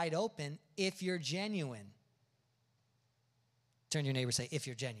wide open if you're genuine. Turn to your neighbor and say, if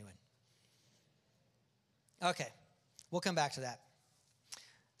you're genuine. Okay, we'll come back to that.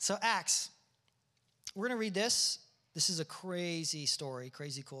 So Acts, we're going to read this. This is a crazy story,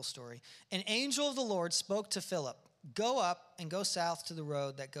 crazy cool story. An angel of the Lord spoke to Philip, go up and go south to the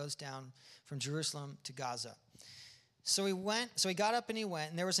road that goes down from Jerusalem to Gaza. So he got up and he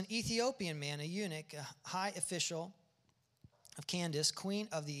went, and there was an Ethiopian man, a eunuch, a high official of Candace, queen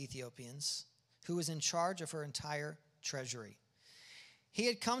of the Ethiopians, who was in charge of her entire treasury. He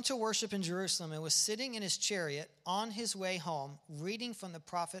had come to worship in Jerusalem and was sitting in his chariot on his way home, reading from the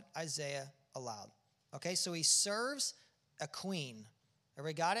prophet Isaiah aloud. Okay, so he serves a queen.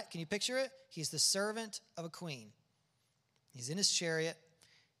 Everybody got it? Can you picture it? He's the servant of a queen. He's in his chariot.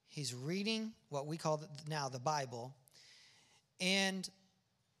 He's reading what we call now the Bible. And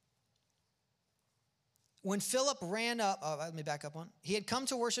when Philip ran up, let me back up one. He had come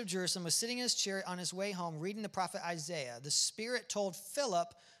to worship Jerusalem, was sitting in his chariot on his way home, reading the prophet Isaiah. The Spirit told Philip,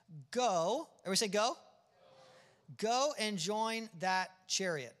 go. Everybody say go. Go and join that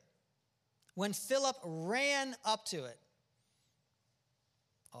chariot. When Philip ran up to it.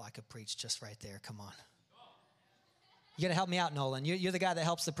 Oh, I could preach just right there. Come on. You got to help me out, Nolan. You're the guy that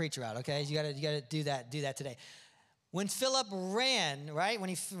helps the preacher out, okay? You got to do that today. When Philip ran, right, when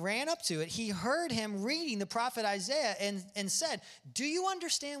he ran up to it, he heard him reading the prophet Isaiah and said, do you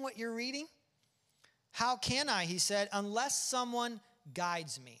understand what you're reading? How can I, he said, unless someone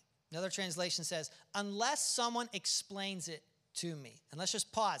guides me. Another translation says, unless someone explains it to me. And let's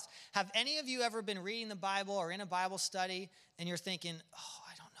just pause. Have any of you ever been reading the Bible or in a Bible study and you're thinking, oh,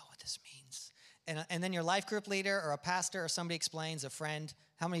 I don't know what this means. And then your life group leader or a pastor or somebody explains, a friend.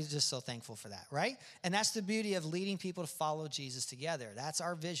 How many are just so thankful for that, right? And that's the beauty of leading people to follow Jesus together. That's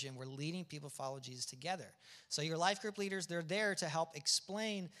our vision. We're leading people to follow Jesus together. So your life group leaders, they're there to help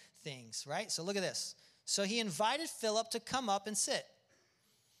explain things, right? So look at this. So he invited Philip to come up and sit.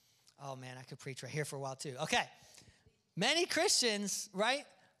 Oh, man, I could preach right here for a while too. Okay. Many Christians, right,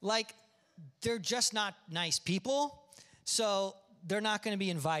 like they're just not nice people, so they're not going to be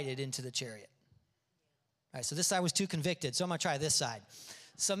invited into the chariot. All right, so this side was too convicted, so I'm going to try this side.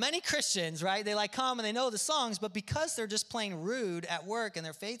 So many Christians, right, they like come and they know the songs, but because they're just plain rude at work and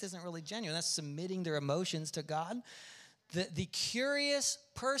their faith isn't really genuine, that's submitting their emotions to God, the curious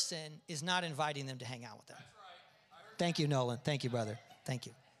person is not inviting them to hang out with them. That's right. Thank you, Nolan. Thank you, brother. Thank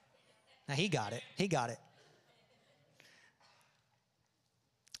you. Now, he got it. He got it.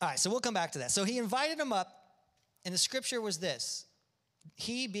 All right, so we'll come back to that. So he invited him up, and the scripture was this.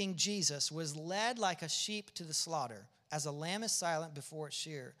 He, being Jesus, was led like a sheep to the slaughter, as a lamb is silent before its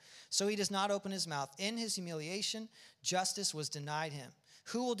shearer. So he does not open his mouth. In his humiliation, justice was denied him.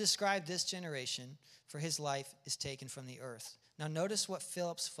 Who will describe this generation? For his life is taken from the earth. Now notice what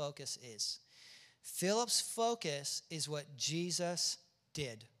Philip's focus is. Philip's focus is what Jesus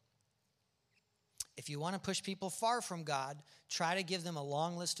did. If you want to push people far from God, try to give them a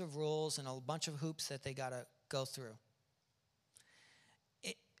long list of rules and a bunch of hoops that they got to go through.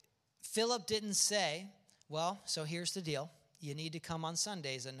 Philip didn't say, well, so here's the deal. You need to come on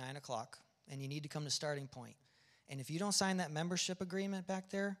Sundays at 9 o'clock, and you need to come to Starting Point. And if you don't sign that membership agreement back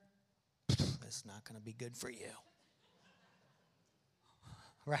there, it's not going to be good for you.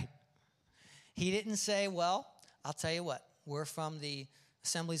 Right? He didn't say, well, I'll tell you what, we're from the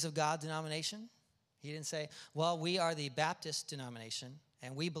Assemblies of God denomination. He didn't say, well, we are the Baptist denomination,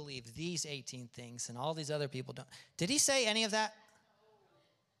 and we believe these 18 things, and all these other people don't. Did he say any of that?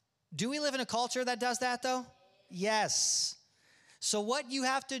 Do we live in a culture that does that, though? Yes. So what you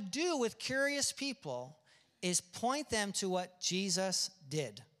have to do with curious people is point them to what Jesus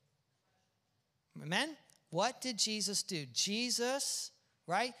did. Amen? What did Jesus do? Jesus,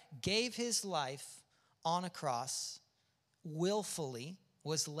 right, gave his life on a cross willfully,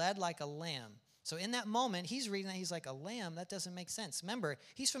 was led like a lamb. So in that moment, he's reading that he's like a lamb. That doesn't make sense. Remember,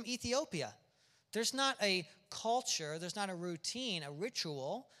 he's from Ethiopia. There's not a culture, there's not a routine, a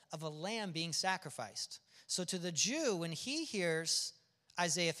ritual of a lamb being sacrificed. So to the Jew, when he hears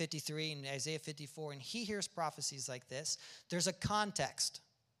Isaiah 53 and Isaiah 54, and he hears prophecies like this, there's a context.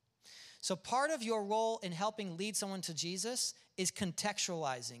 So part of your role in helping lead someone to Jesus is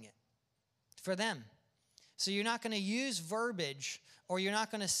contextualizing it for them. So you're not going to use verbiage, or you're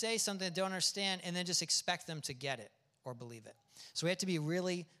not going to say something they don't understand and then just expect them to get it or believe it. So we have to be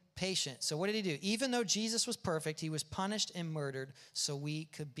really patient. So what did he do? Even though Jesus was perfect, he was punished and murdered so we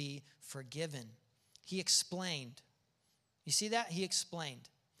could be forgiven. He explained. You see that? He explained.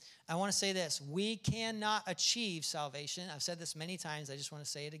 I want to say this. We cannot achieve salvation. I've said this many times. I just want to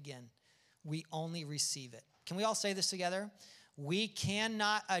say it again. We only receive it. Can we all say this together? We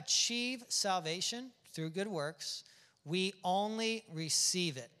cannot achieve salvation through good works. We only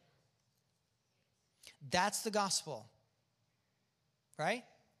receive it. That's the gospel, right?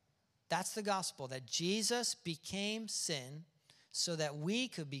 That's the gospel, that Jesus became sin so that we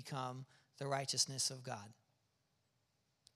could become the righteousness of God.